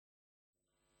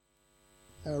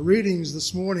Our readings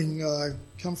this morning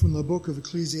come from the book of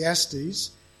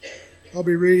Ecclesiastes. I'll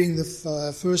be reading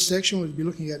the first section. We'll be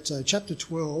looking at chapter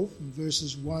 12,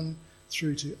 verses 1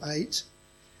 through to 8.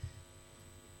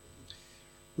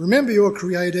 Remember your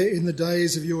Creator in the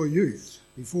days of your youth,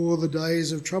 before the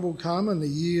days of trouble come and the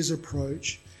years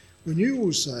approach, when you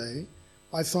will say,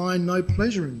 I find no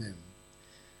pleasure in them.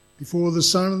 Before the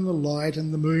sun and the light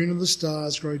and the moon and the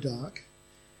stars grow dark,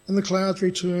 and the clouds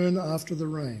return after the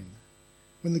rain,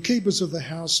 when the keepers of the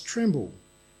house tremble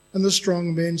and the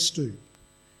strong men stoop,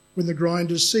 when the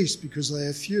grinders cease because they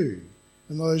are few,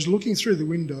 and those looking through the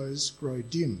windows grow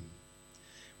dim,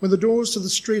 when the doors to the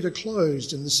street are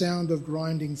closed and the sound of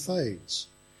grinding fades,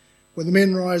 when the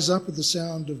men rise up at the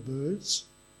sound of birds,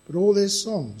 but all their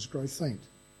songs grow faint,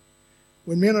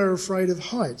 when men are afraid of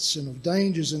heights and of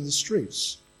dangers in the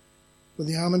streets, when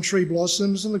the almond tree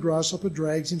blossoms and the grasshopper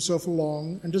drags himself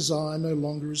along and desire no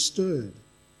longer is stirred.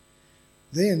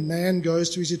 Then man goes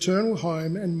to his eternal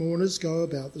home and mourners go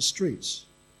about the streets.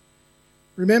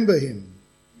 Remember him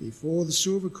before the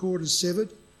silver cord is severed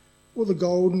or the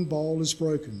golden bowl is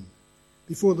broken,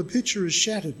 before the pitcher is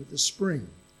shattered at the spring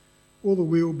or the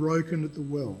wheel broken at the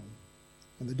well.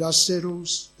 And the dust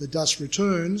settles, the dust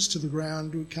returns to the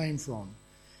ground it came from,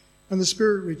 and the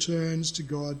spirit returns to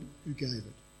God who gave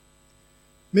it.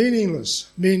 Meaningless,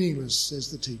 meaningless,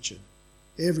 says the teacher.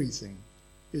 Everything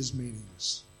is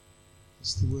meaningless.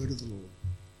 It's the word of the Lord.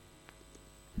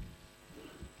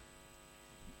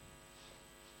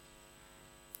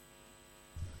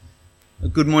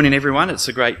 Good morning, everyone. It's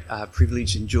a great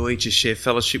privilege and joy to share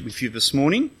fellowship with you this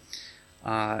morning.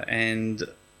 And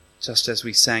just as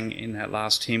we sang in that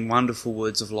last hymn, wonderful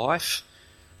words of life,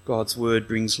 God's word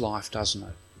brings life, doesn't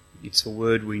it? It's the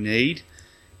word we need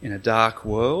in a dark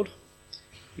world.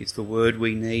 It's the word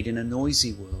we need in a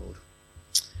noisy world.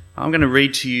 I'm going to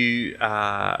read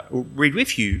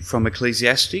with you from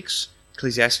Ecclesiastes,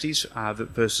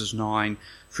 verses 9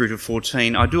 through to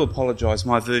 14. I do apologise,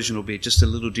 my version will be just a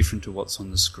little different to what's on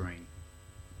the screen.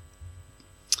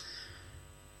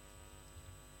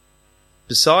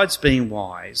 Besides being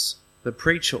wise, the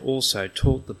preacher also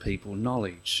taught the people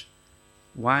knowledge,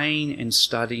 weighing and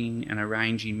studying and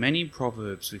arranging many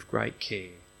proverbs with great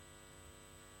care.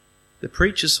 The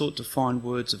preacher sought to find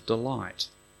words of delight,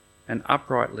 and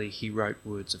uprightly he wrote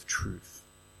words of truth.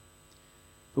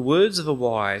 The words of a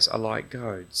wise are like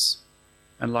goads,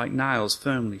 and like nails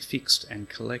firmly fixed and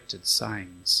collected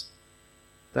sayings.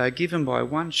 They are given by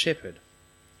one shepherd.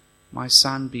 My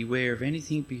son, beware of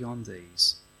anything beyond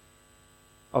these.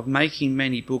 Of making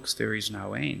many books there is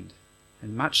no end,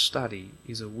 and much study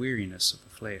is a weariness of the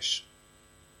flesh.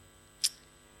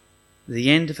 The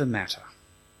end of a matter.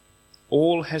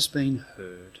 All has been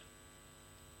heard.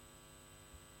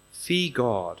 Fear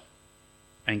God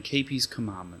and keep his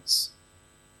commandments,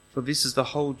 for this is the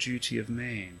whole duty of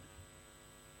man.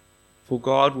 For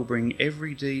God will bring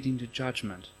every deed into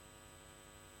judgment,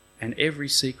 and every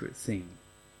secret thing,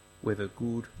 whether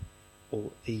good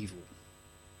or evil.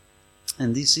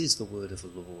 And this is the word of the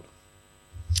Lord.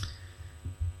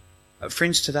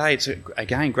 Friends, today it's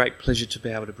again great pleasure to be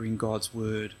able to bring God's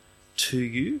word to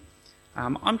you.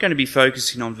 I'm going to be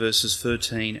focusing on verses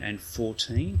 13 and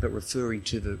 14, but referring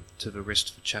to the rest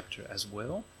of the chapter as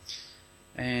well.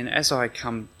 And as I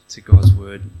come to God's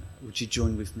word, would you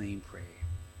join with me in prayer?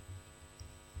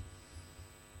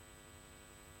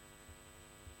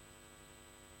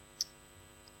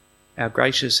 Our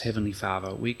gracious Heavenly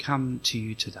Father, we come to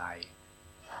you today,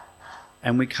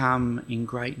 and we come in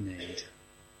great need.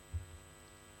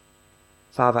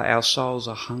 Father, our souls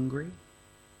are hungry,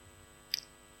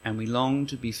 and we long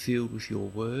to be filled with your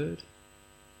word.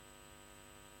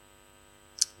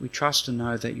 We trust and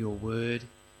know that your word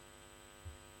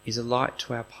is a light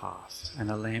to our path and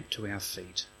a lamp to our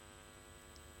feet.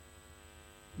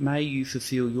 May you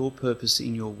fulfill your purpose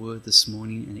in your word this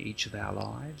morning in each of our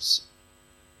lives.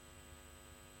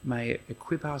 May it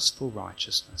equip us for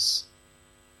righteousness.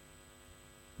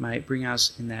 May it bring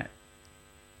us in that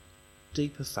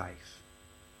deeper faith,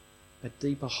 that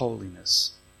deeper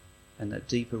holiness, and that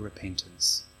deeper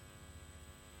repentance.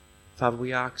 Father,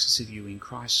 we ask this of you in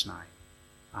Christ's name.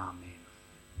 Amen.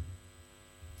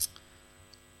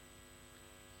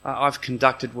 I've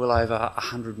conducted well over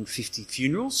 150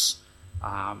 funerals.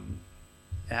 My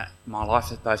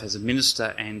life, both as a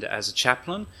minister and as a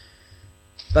chaplain.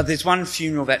 But there's one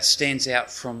funeral that stands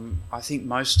out from, I think,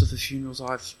 most of the funerals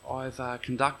I've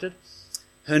conducted.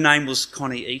 Her name was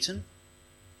Connie Eaton.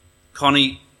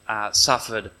 Connie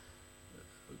suffered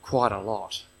quite a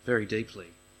lot, very deeply.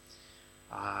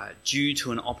 Due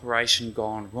to an operation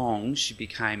gone wrong, she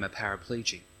became a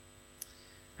paraplegic.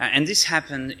 And this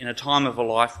happened in a time of her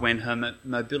life when her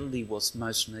mobility was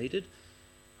most needed,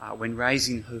 when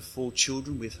raising her 4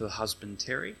 children with her husband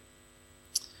Terry.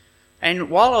 And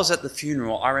while I was at the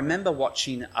funeral, I remember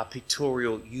watching a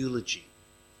pictorial eulogy.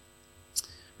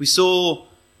 We saw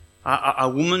a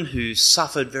woman who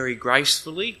suffered very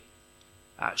gracefully.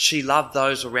 She loved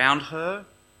those around her.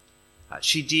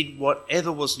 She did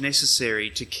whatever was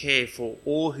necessary to care for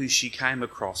all who she came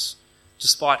across,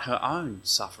 despite her own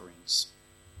sufferings.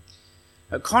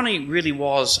 Connie really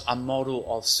was a model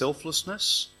of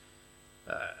selflessness.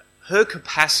 Her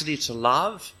capacity to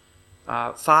love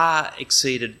far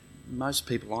exceeded most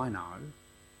people I know.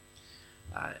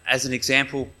 As an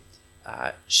example,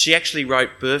 she actually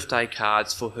wrote birthday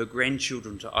cards for her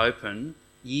grandchildren to open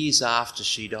years after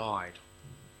she died.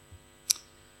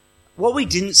 What we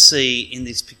didn't see in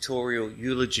this pictorial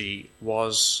eulogy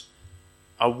was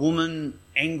a woman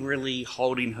angrily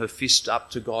holding her fist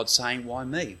up to God saying, "Why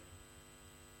me?"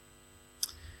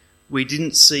 We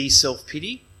didn't see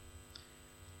self-pity.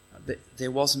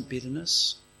 There wasn't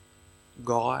bitterness,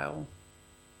 guile,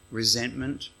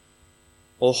 resentment,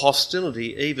 or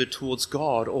hostility either towards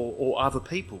God or other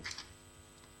people.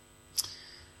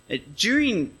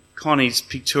 During Connie's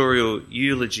pictorial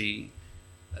eulogy,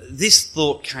 this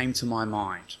thought came to my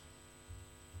mind.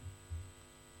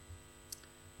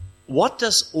 What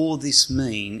does all this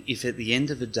mean if at the end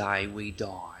of the day we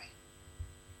die?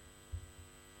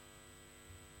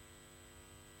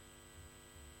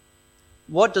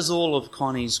 What does all of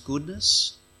Connie's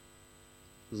goodness,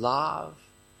 love,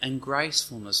 and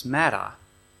gracefulness matter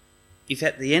if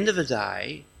at the end of the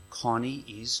day Connie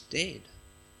is dead?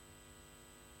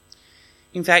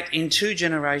 In fact, in 2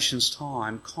 generations'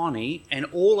 time, Connie and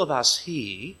all of us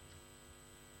here,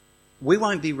 we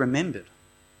won't be remembered.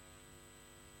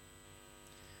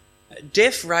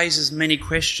 Death raises many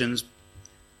questions,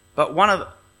 but one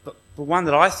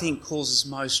that I think causes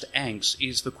most angst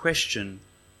is the question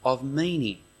of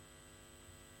meaning.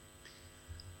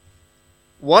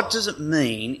 What does it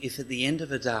mean if at the end of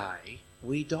the day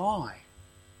we die?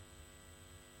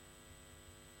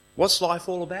 What's life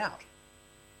all about?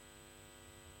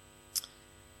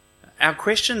 Our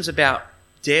questions about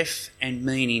death and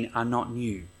meaning are not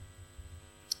new.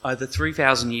 Over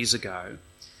 3,000 years ago,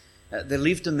 there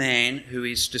lived a man who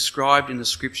is described in the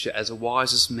scripture as the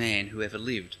wisest man who ever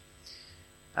lived.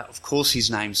 Of course, his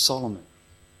name's Solomon.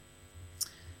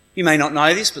 You may not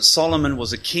know this, but Solomon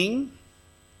was a king,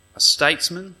 a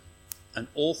statesman, an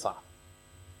author.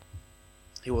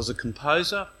 He was a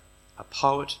composer, a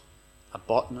poet, a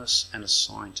botanist, and a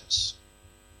scientist.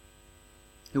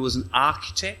 He was an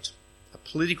architect, a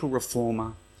political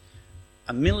reformer,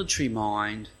 a military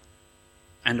mind,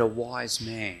 and a wise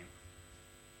man.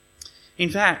 In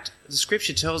fact, the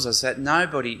scripture tells us that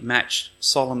nobody matched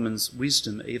Solomon's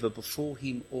wisdom either before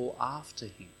him or after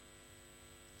him.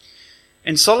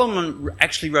 And Solomon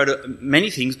actually wrote many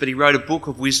things, but he wrote a book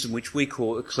of wisdom which we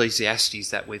call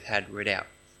Ecclesiastes that we've had read out,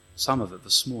 some of it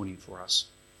this morning for us.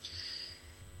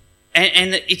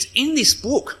 And it's in this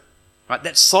book, right,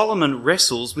 that Solomon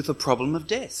wrestles with the problem of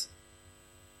death.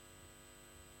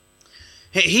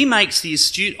 He makes the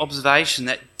astute observation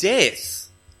that death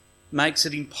makes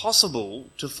it impossible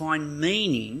to find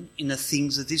meaning in the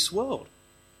things of this world.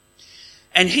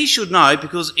 And he should know,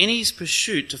 because in his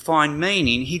pursuit to find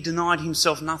meaning, he denied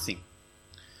himself nothing.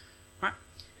 Right?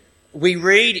 We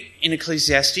read in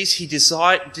Ecclesiastes, he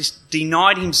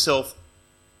denied himself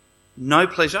no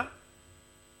pleasure.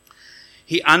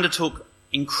 He undertook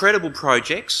incredible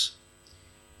projects.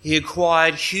 He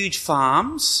acquired huge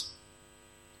farms.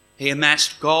 He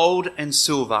amassed gold and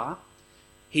silver.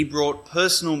 He brought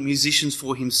personal musicians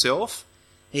for himself.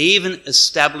 He even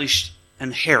established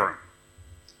an harem.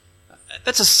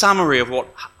 That's a summary of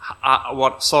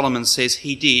what Solomon says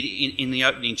he did in the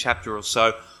opening chapter or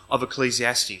so of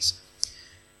Ecclesiastes.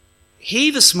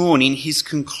 Here this morning, his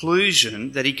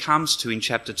conclusion that he comes to in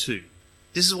chapter 2.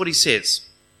 This is what he says.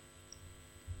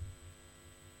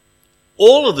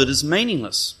 All of it is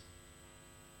meaningless,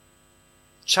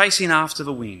 chasing after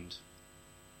the wind.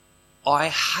 I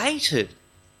hated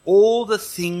all the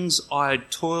things I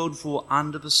had toiled for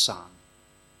under the sun,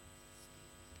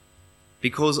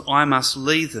 because I must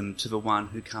leave them to the one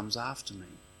who comes after me.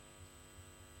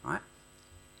 Right?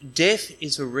 Death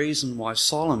is the reason why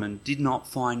Solomon did not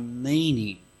find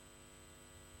meaning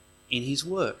in his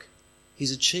work,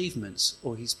 his achievements,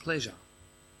 or his pleasure.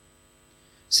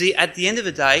 See, at the end of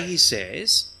the day, he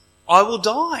says, I will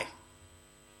die,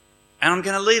 and I'm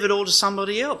going to leave it all to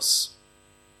somebody else.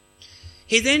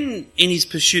 He then, in his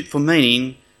pursuit for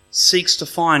meaning, seeks to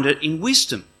find it in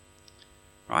wisdom.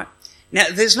 Right? Now,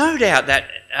 there's no doubt that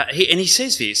he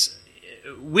says this,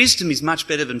 wisdom is much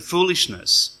better than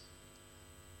foolishness.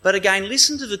 But again,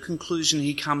 listen to the conclusion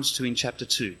he comes to in chapter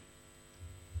 2.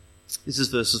 This is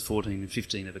verses 14 and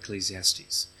 15 of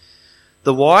Ecclesiastes.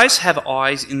 The wise have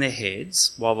eyes in their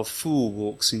heads, while the fool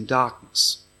walks in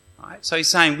darkness. Right? So he's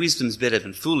saying wisdom's better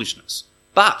than foolishness.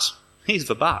 But, here's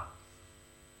the but,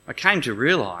 I came to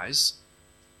realise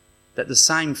that the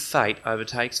same fate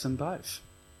overtakes them both.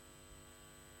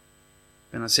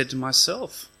 And I said to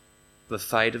myself, the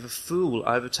fate of a fool will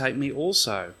overtake me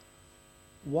also.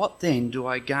 What then do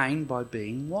I gain by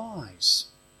being wise?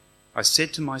 I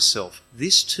said to myself,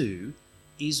 this too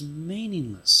is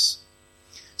meaningless.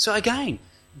 So again,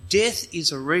 death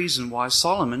is a reason why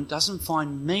Solomon doesn't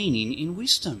find meaning in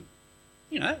wisdom.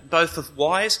 Both the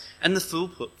wise and the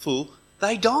fool,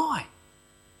 they die.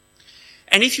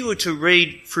 And if you were to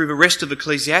read through the rest of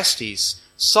Ecclesiastes,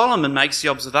 Solomon makes the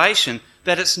observation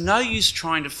that it's no use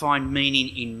trying to find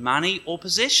meaning in money or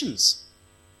possessions.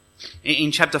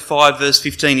 In chapter 5, verse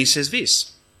 15, he says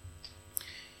this,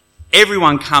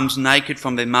 everyone comes naked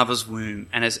from their mother's womb,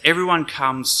 and as everyone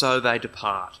comes, so they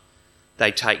depart.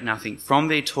 They take nothing from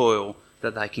their toil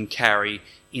that they can carry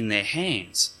in their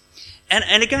hands.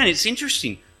 And again, it's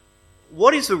interesting.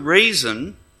 What is the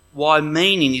reason why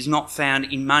meaning is not found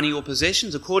in money or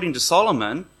possessions? According to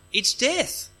Solomon, it's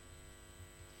death.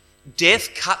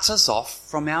 Death cuts us off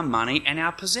from our money and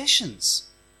our possessions.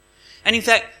 And in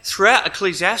fact, throughout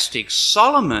Ecclesiastes,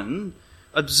 Solomon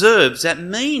observes that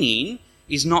meaning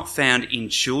is not found in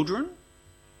children,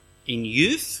 in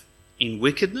youth, in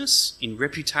wickedness, in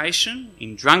reputation,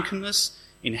 in drunkenness,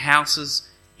 in houses,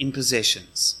 in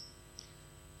possessions.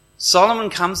 Solomon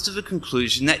comes to the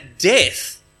conclusion that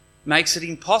death makes it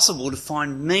impossible to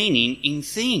find meaning in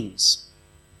things.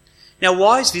 Now,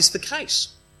 why is this the case?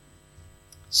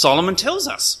 Solomon tells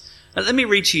us. Now, let me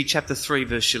read to you chapter 3,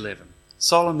 verse 11.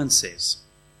 Solomon says,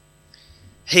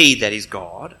 he, that is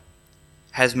God,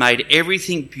 has made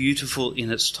everything beautiful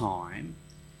in its time.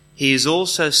 He has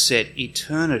also set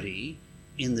eternity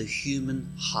in the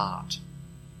human heart.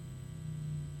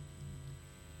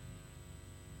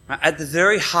 At the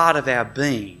very heart of our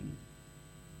being,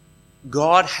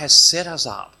 God has set us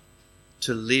up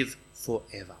to live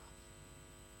forever.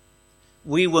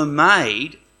 We were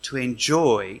made to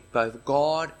enjoy both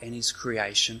God and his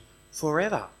creation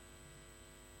forever.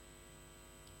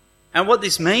 And what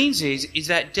this means is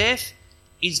that death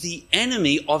is the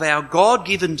enemy of our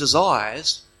God-given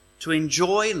desires to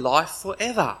enjoy life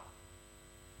forever.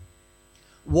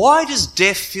 Why does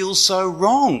death feel so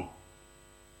wrong?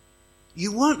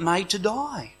 You weren't made to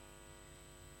die.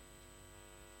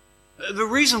 The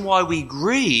reason why we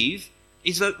grieve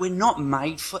is that we're not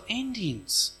made for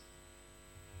endings.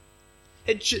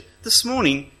 This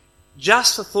morning,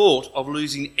 just the thought of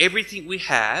losing everything we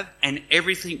have and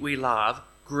everything we love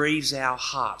grieves our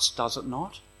hearts, does it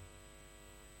not?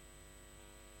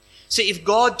 See, if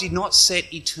God did not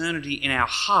set eternity in our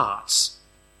hearts,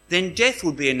 then death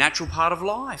would be a natural part of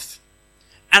life.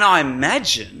 And I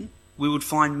imagine we would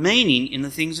find meaning in the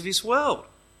things of this world.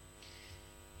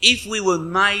 If we were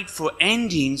made for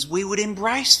endings, we would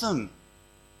embrace them.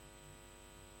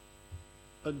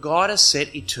 But God has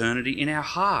set eternity in our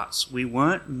hearts. We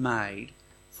weren't made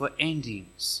for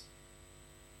endings.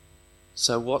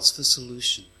 So what's the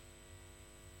solution?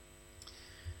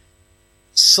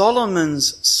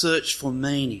 Solomon's search for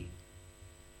meaning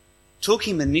took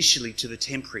him initially to the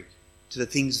temporary, to the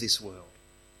things of this world.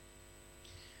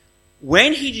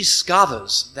 When he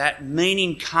discovers that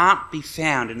meaning can't be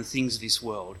found in the things of this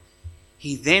world,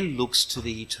 he then looks to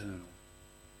the eternal.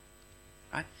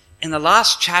 Right? In the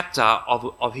last chapter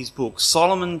of his book,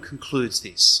 Solomon concludes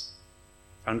this.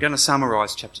 I'm going to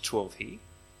summarise chapter 12 here.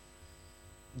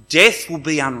 Death will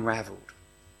be unravelled.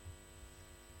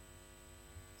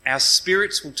 Our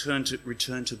spirits will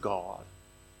return to God,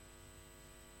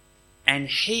 and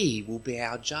he will be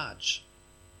our judge.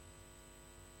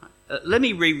 Let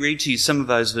me reread to you some of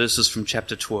those verses from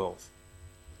chapter 12.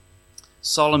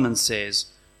 Solomon says,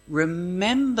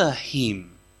 remember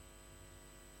him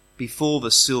before the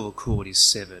silver cord is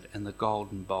severed and the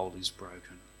golden bowl is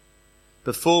broken,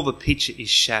 before the pitcher is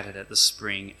shattered at the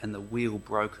spring and the wheel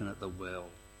broken at the well,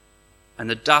 and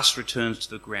the dust returns to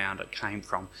the ground it came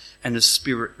from, and the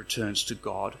spirit returns to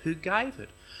God who gave it.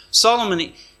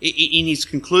 Solomon, in his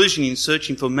conclusion in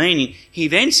searching for meaning, he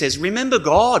then says, remember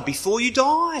God before you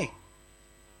die,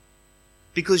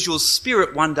 because your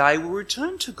spirit one day will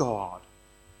return to God.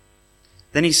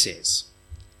 Then he says,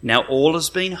 now all has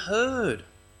been heard.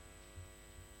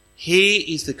 Here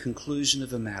is the conclusion of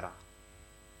the matter.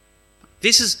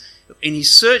 This is, in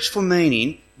his search for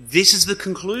meaning, this is the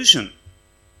conclusion.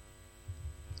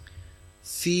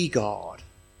 fear God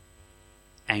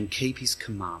and keep his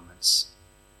commandments,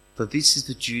 for this is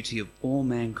the duty of all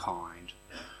mankind.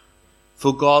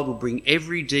 For God will bring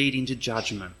every deed into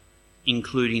judgment,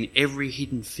 including every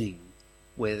hidden thing,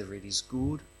 whether it is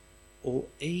good or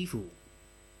evil.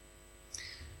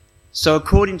 So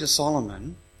according to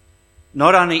Solomon,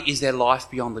 not only is there life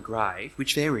beyond the grave,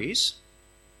 which there is,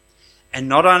 and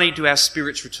not only do our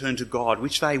spirits return to God,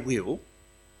 which they will,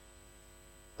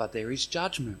 but there is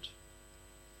judgment.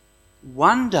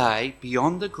 One day,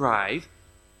 beyond the grave,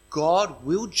 God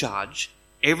will judge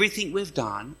everything we've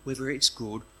done, whether it's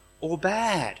good or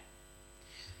bad.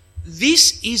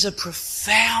 This is a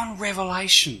profound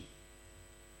revelation,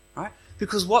 right?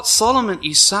 Because what Solomon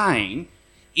is saying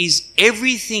is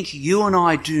everything you and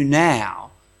I do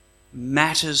now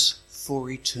matters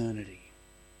for eternity.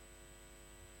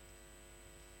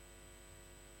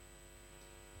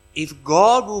 If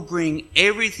God will bring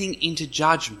everything into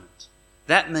judgment,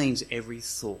 that means every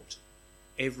thought,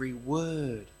 every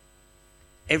word,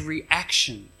 every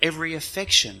action, every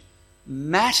affection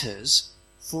matters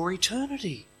for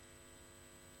eternity.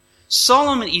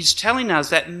 Solomon is telling us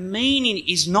that meaning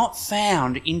is not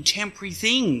found in temporary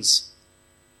things.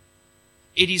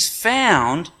 It is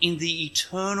found in the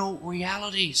eternal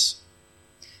realities.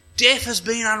 Death has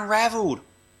been unravelled.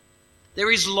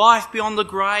 There is life beyond the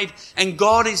grave, and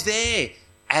God is there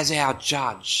as our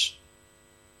judge.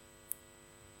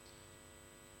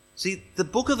 See, the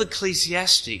book of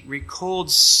Ecclesiastes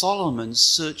records Solomon's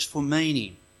search for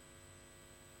meaning.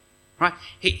 Right?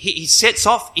 He sets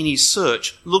off in his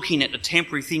search looking at the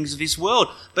temporary things of this world,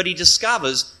 but he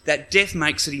discovers that death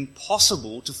makes it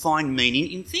impossible to find meaning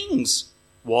in things.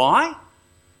 Why?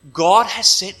 God has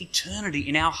set eternity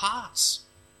in our hearts.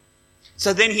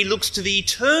 So then he looks to the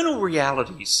eternal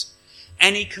realities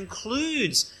and he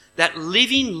concludes that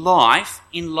living life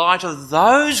in light of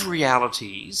those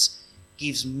realities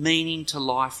gives meaning to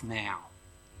life now.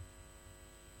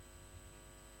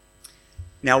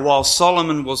 Now, while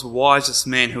Solomon was the wisest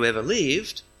man who ever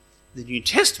lived, the New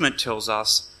Testament tells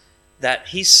us that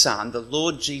his son, the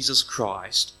Lord Jesus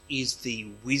Christ, is the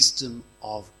wisdom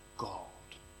of God.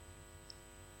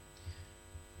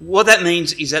 What that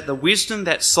means is that the wisdom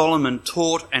that Solomon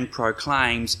taught and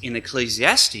proclaims in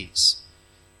Ecclesiastes,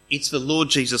 it's the Lord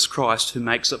Jesus Christ who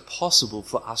makes it possible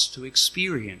for us to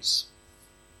experience.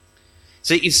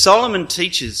 See, if Solomon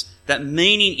teaches that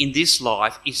meaning in this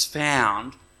life is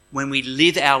found when we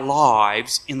live our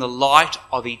lives in the light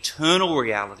of eternal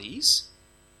realities,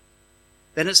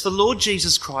 then it's the Lord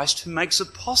Jesus Christ who makes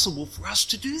it possible for us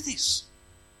to do this.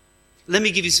 Let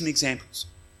me give you some examples.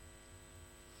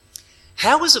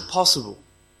 How is it possible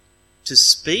to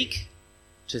speak,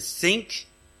 to think,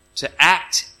 to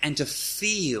act, and to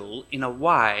feel in a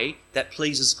way that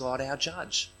pleases God, our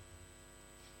judge?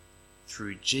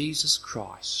 Through Jesus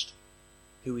Christ,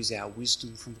 who is our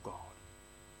wisdom from God.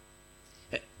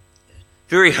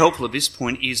 Very helpful at this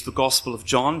point is the Gospel of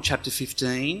John, chapter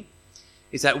 15.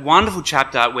 It's that wonderful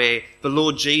chapter where the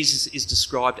Lord Jesus is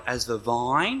described as the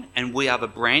vine and we are the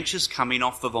branches coming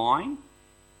off the vine.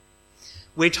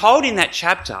 We're told in that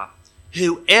chapter,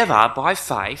 whoever by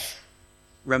faith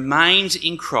remains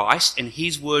in Christ and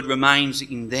his word remains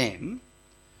in them,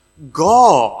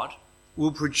 God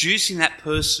will produce in that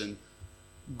person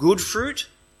good fruit,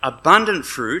 abundant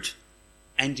fruit,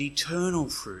 and eternal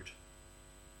fruit.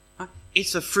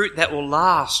 It's a fruit that will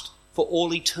last for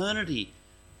all eternity.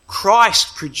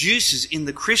 Christ produces in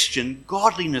the Christian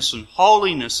godliness and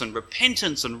holiness and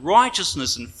repentance and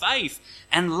righteousness and faith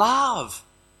and love.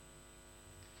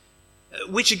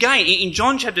 Which again, in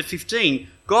John chapter 15,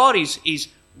 God is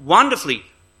wonderfully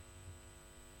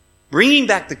bringing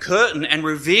back the curtain and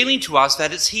revealing to us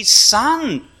that it's his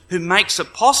Son who makes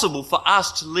it possible for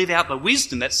us to live out the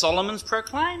wisdom that Solomon's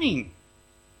proclaiming.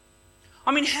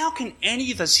 I mean, how can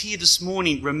any of us here this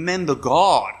morning remember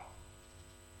God?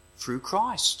 Through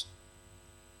Christ.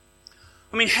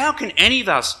 I mean, how can any of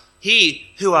us here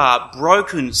who are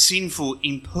broken, sinful,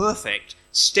 imperfect,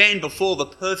 stand before the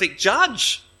perfect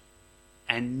judge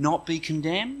and not be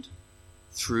condemned?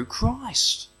 Through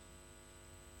Christ.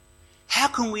 How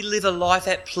can we live a life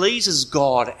that pleases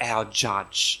God, our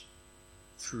judge?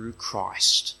 Through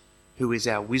Christ, who is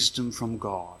our wisdom from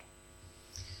God.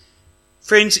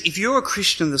 Friends, if you're a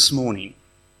Christian this morning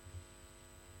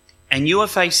and you are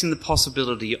facing the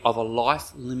possibility of a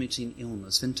life-limiting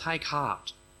illness, then take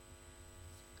heart.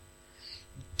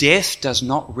 Death does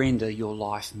not render your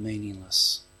life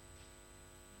meaningless.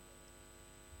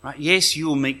 Right? Yes, you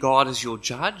will meet God as your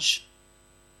judge,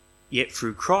 yet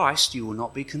through Christ you will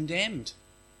not be condemned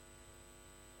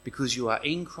because you are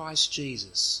in Christ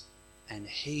Jesus and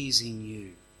he is in you.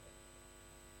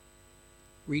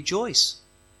 rejoice,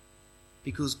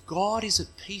 because God is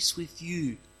at peace with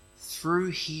you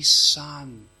through his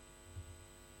Son.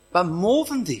 But more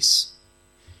than this,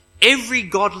 every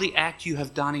godly act you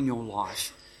have done in your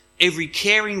life, every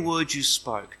caring word you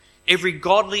spoke, every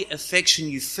godly affection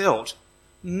you felt,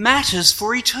 matters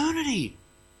for eternity.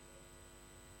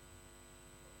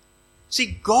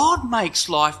 See, God makes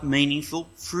life meaningful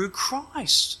through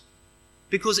Christ.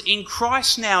 Because in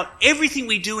Christ now, everything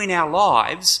we do in our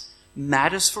lives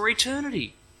matters for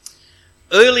eternity.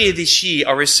 Earlier this year,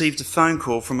 I received a phone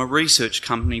call from a research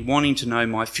company wanting to know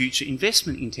my future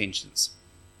investment intentions.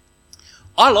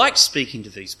 I like speaking to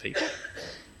these people.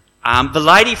 The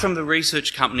lady from the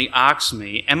research company asked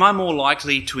me, am I more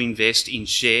likely to invest in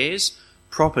shares,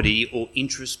 property, or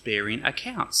interest-bearing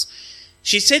accounts?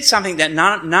 She said something that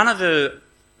none of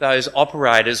those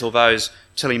operators or those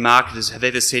telemarketers have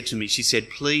ever said to me. She said,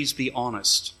 please be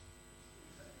honest.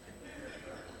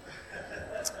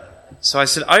 So I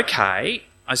said, okay.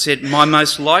 I said, my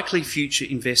most likely future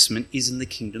investment is in the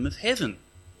kingdom of heaven.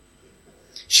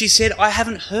 She said, I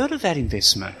haven't heard of that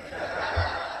investment.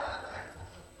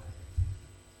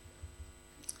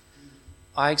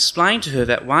 I explained to her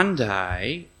that one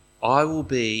day I will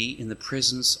be in the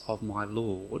presence of my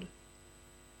Lord,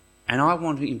 and I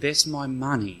want to invest my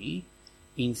money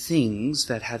in things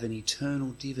that have an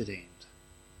eternal dividend.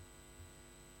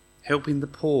 Helping the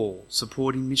poor,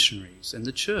 supporting missionaries and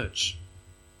the church.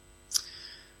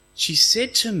 She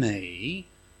said to me,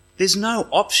 there's no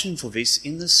option for this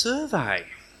in the survey.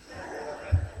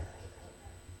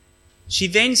 She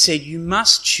then said, you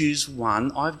must choose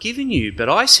one I've given you. But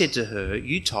I said to her,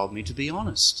 you told me to be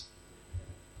honest.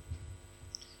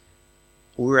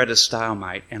 We were at a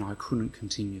stalemate and I couldn't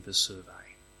continue the survey.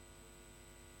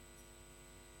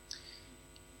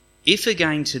 If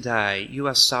again today you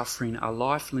are suffering a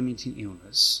life-limiting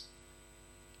illness,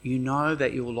 you know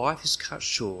that your life is cut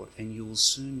short and you will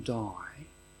soon die,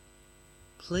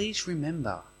 please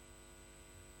remember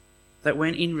that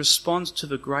when in response to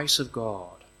the grace of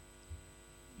God,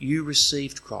 you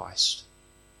received Christ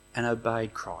and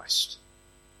obeyed Christ,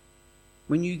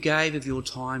 when you gave of your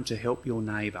time to help your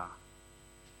neighbour,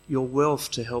 your wealth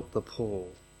to help the poor,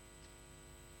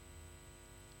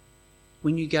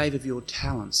 when you gave of your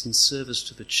talents in service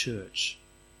to the church,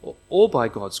 or by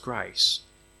God's grace,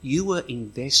 you were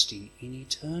investing in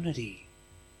eternity.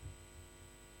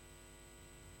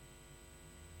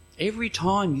 Every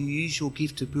time you use your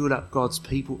gift to build up God's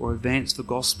people or advance the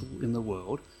gospel in the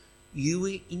world, you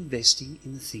are investing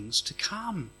in the things to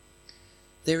come.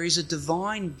 There is a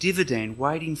divine dividend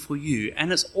waiting for you,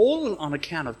 and it's all on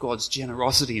account of God's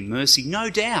generosity and mercy, no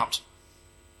doubt.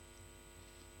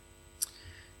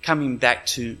 Coming back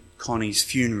to Connie's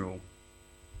funeral,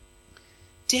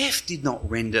 death did not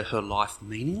render her life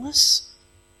meaningless.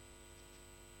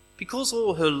 Because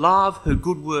all her love, her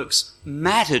good works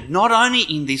mattered not only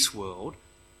in this world,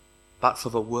 but for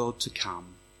the world to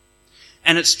come.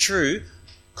 And it's true,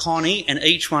 Connie and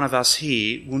each one of us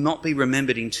here will not be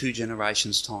remembered in 2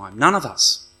 generations' time. None of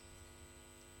us.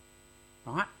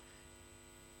 Right?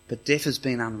 But death has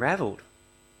been unravelled.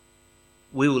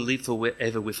 We will live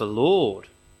forever with the Lord.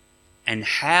 And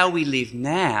how we live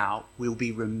now will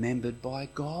be remembered by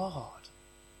God.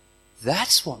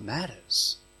 That's what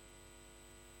matters.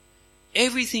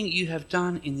 Everything you have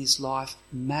done in this life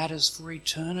matters for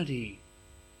eternity.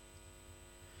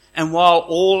 And while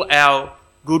all our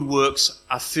good works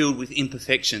are filled with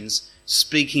imperfections,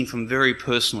 speaking from very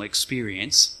personal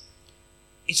experience,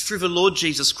 it's through the Lord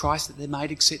Jesus Christ that they're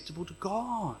made acceptable to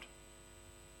God.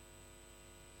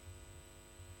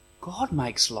 God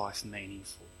makes life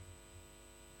meaningful,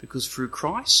 because through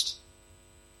Christ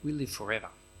we live forever.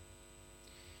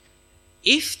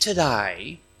 If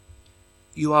today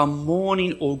you are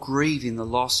mourning or grieving the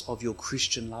loss of your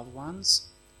Christian loved ones,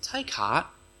 take heart.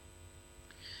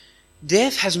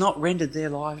 Death has not rendered their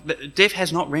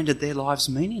lives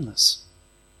meaningless.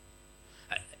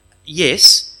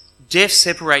 Yes, death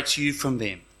separates you from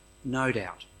them, no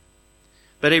doubt.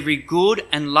 But every good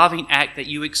and loving act that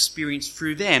you experience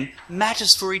through them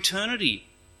matters for eternity.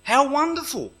 How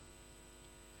wonderful!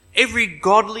 Every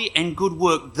godly and good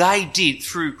work they did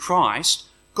through Christ,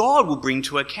 God will bring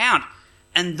to account,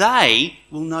 and they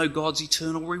will know God's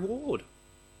eternal reward.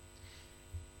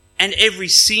 And every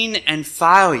sin and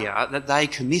failure that they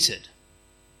committed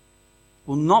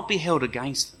will not be held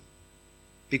against them,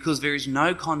 because there is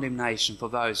no condemnation for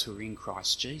those who are in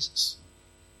Christ Jesus.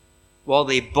 While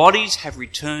their bodies have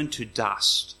returned to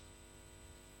dust,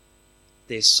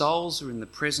 their souls are in the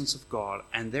presence of God,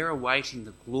 and they're awaiting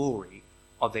the glory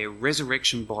of their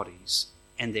resurrection bodies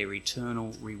and their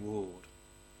eternal reward.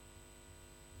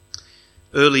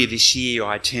 Earlier this year,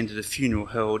 I attended a funeral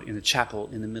held in a chapel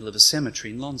in the middle of a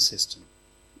cemetery in Launceston.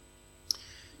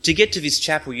 To get to this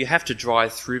chapel, you have to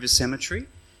drive through the cemetery,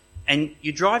 and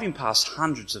you're driving past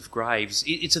hundreds of graves.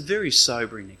 It's a very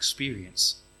sobering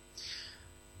experience.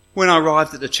 When I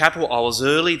arrived at the chapel, I was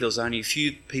early. There was only a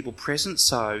few people present,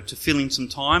 so to fill in some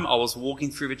time, I was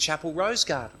walking through the chapel rose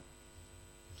garden.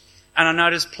 And I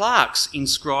noticed plaques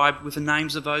inscribed with the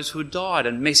names of those who had died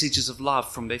and messages of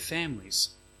love from their families.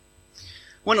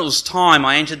 When it was time,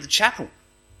 I entered the chapel.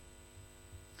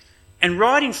 And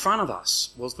right in front of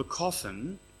us was the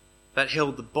coffin that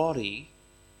held the body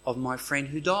of my friend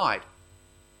who died.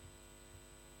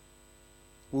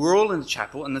 We're all in the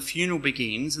chapel and the funeral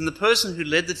begins, and the person who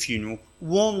led the funeral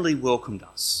warmly welcomed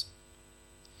us.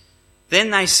 Then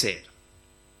they said,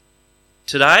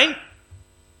 "Today,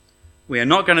 we are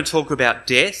not going to talk about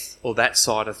death or that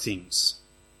side of things."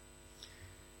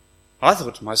 I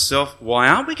thought to myself, why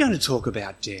aren't we going to talk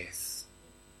about death?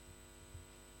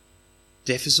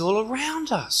 Death is all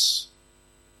around us.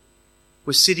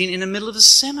 We're sitting in the middle of a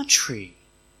cemetery.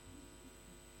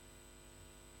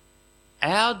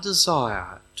 Our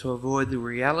desire to avoid the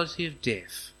reality of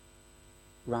death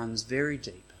runs very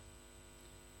deep,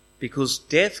 because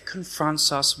death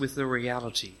confronts us with the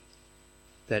reality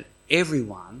that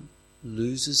everyone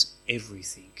loses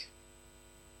everything.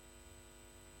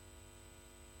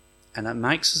 And it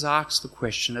makes us ask the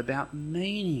question about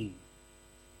meaning.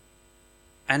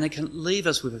 And it can leave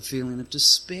us with a feeling of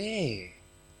despair.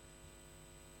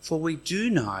 For we do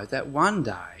know that one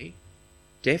day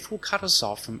death will cut us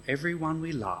off from everyone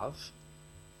we love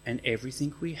and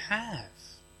everything we have.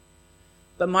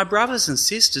 But my brothers and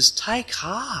sisters, take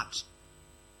heart.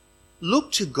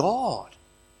 Look to God.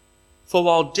 For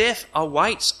while death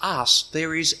awaits us,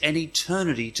 there is an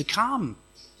eternity to come.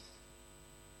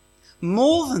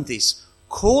 More than this,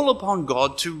 call upon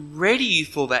God to ready you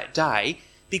for that day,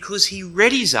 because he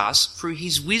readies us through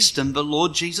his wisdom, the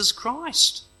Lord Jesus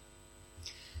Christ.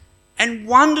 And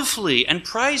wonderfully, and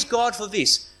praise God for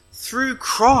this, through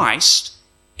Christ,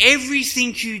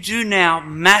 everything you do now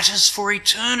matters for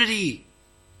eternity.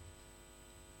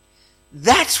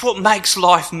 That's what makes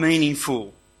life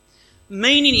meaningful.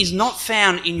 Meaning is not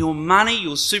found in your money,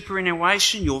 your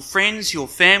superannuation, your friends, your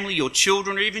family, your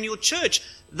children, or even your church.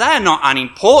 They are not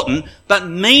unimportant, but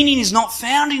meaning is not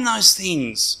found in those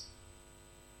things.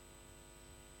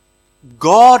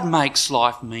 God makes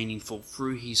life meaningful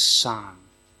through his Son.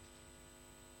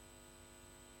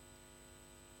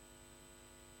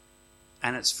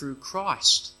 And it's through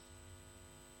Christ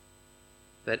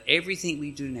that everything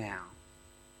we do now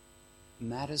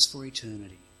matters for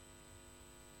eternity.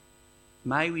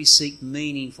 May we seek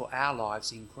meaning for our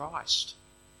lives in Christ.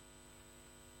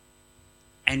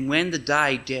 And when the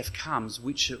day death comes,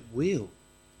 which it will,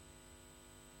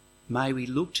 may we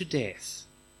look to death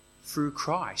through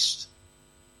Christ,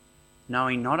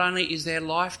 knowing not only is there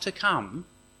life to come,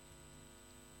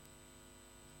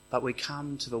 but we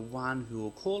come to the one who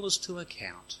will call us to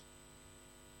account,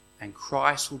 and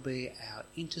Christ will be our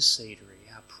intercessory,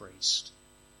 our priest.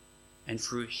 And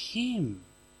through him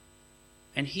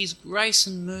and his grace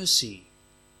and mercy,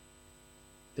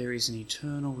 there is an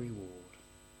eternal reward.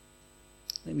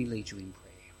 Let me lead you in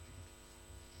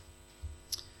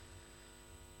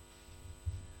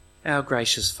prayer. Our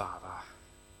gracious Father,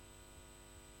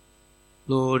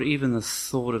 Lord, even the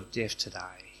thought of death today,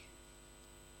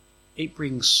 it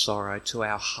brings sorrow to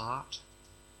our heart.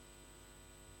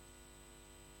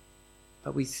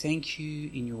 But we thank you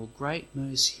in your great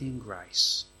mercy and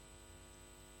grace.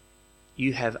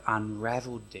 You have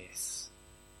unravelled death.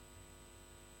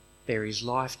 There is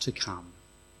life to come,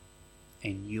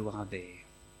 and you are there.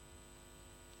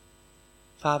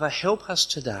 Father, help us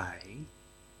today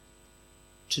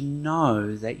to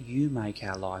know that you make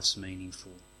our lives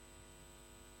meaningful.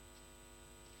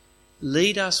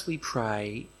 Lead us, we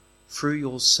pray, through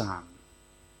your Son,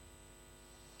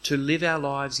 to live our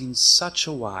lives in such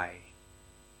a way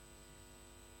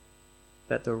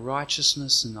that the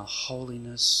righteousness and the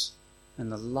holiness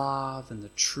and the love and the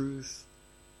truth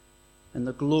and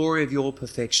the glory of your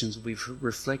perfections will be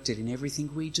reflected in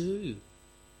everything we do,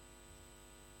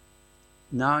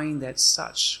 knowing that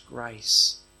such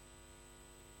grace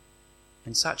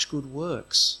and such good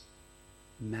works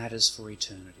matters for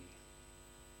eternity.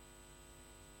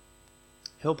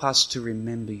 Help us to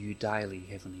remember you daily,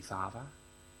 Heavenly Father,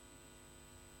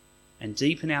 and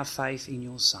deepen our faith in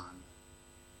your Son,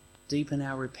 deepen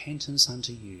our repentance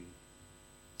unto you,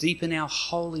 deepen our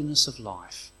holiness of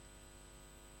life,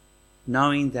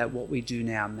 knowing that what we do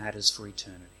now matters for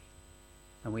eternity.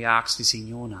 And we ask this in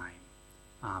your name.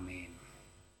 Amen.